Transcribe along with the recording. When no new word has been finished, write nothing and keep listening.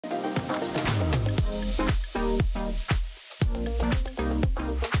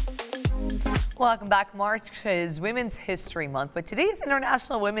Welcome back. March is Women's History Month, but today is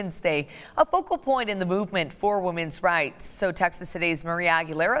International Women's Day, a focal point in the movement for women's rights. So Texas Today's Maria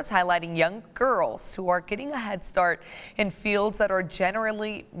Aguilera is highlighting young girls who are getting a head start in fields that are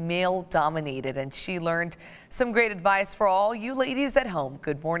generally male-dominated, and she learned some great advice for all you ladies at home.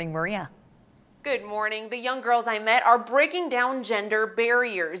 Good morning, Maria. Good morning. The young girls I met are breaking down gender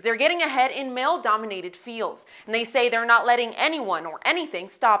barriers. They're getting ahead in male-dominated fields, and they say they're not letting anyone or anything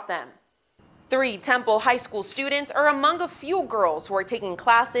stop them. 3 Temple High School students are among a few girls who are taking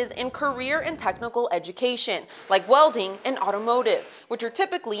classes in career and technical education, like welding and automotive, which are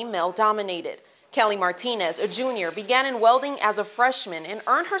typically male-dominated. Kelly Martinez, a junior, began in welding as a freshman and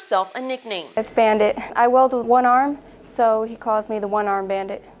earned herself a nickname. It's Bandit. I weld with one arm, so he calls me the one-arm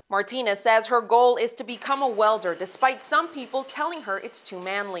bandit. Martinez says her goal is to become a welder, despite some people telling her it's too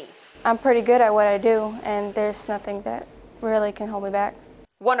manly. I'm pretty good at what I do, and there's nothing that really can hold me back.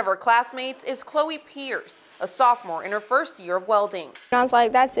 One of her classmates is Chloe Pierce, a sophomore in her first year of welding. And I was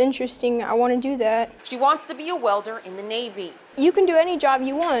like, that's interesting, I want to do that. She wants to be a welder in the Navy. You can do any job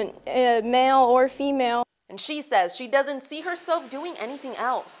you want, male or female. And she says she doesn't see herself doing anything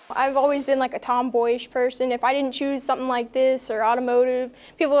else. I've always been like a tomboyish person. If I didn't choose something like this or automotive,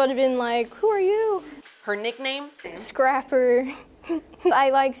 people would have been like, who are you? Her nickname? Scrapper. I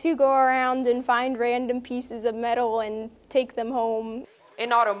like to go around and find random pieces of metal and take them home.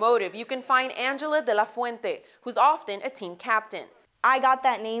 In automotive, you can find Angela de la Fuente, who's often a team captain. I got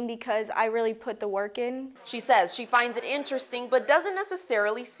that name because I really put the work in. She says she finds it interesting but doesn't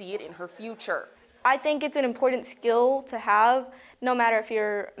necessarily see it in her future. I think it's an important skill to have, no matter if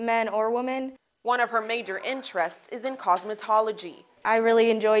you're man or woman. One of her major interests is in cosmetology. I really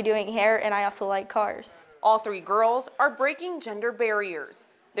enjoy doing hair, and I also like cars. All 3 girls are breaking gender barriers.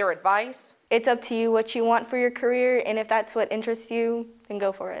 Their advice? It's up to you what you want for your career, and if that's what interests you, then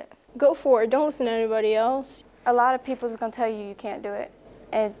go for it. Go for it. Don't listen to anybody else. A lot of people are going to tell you you can't do it,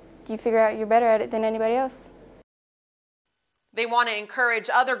 and you figure out you're better at it than anybody else. They want to encourage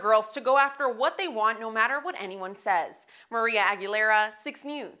other girls to go after what they want no matter what anyone says. Maria Aguilera, 6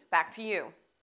 News, back to you.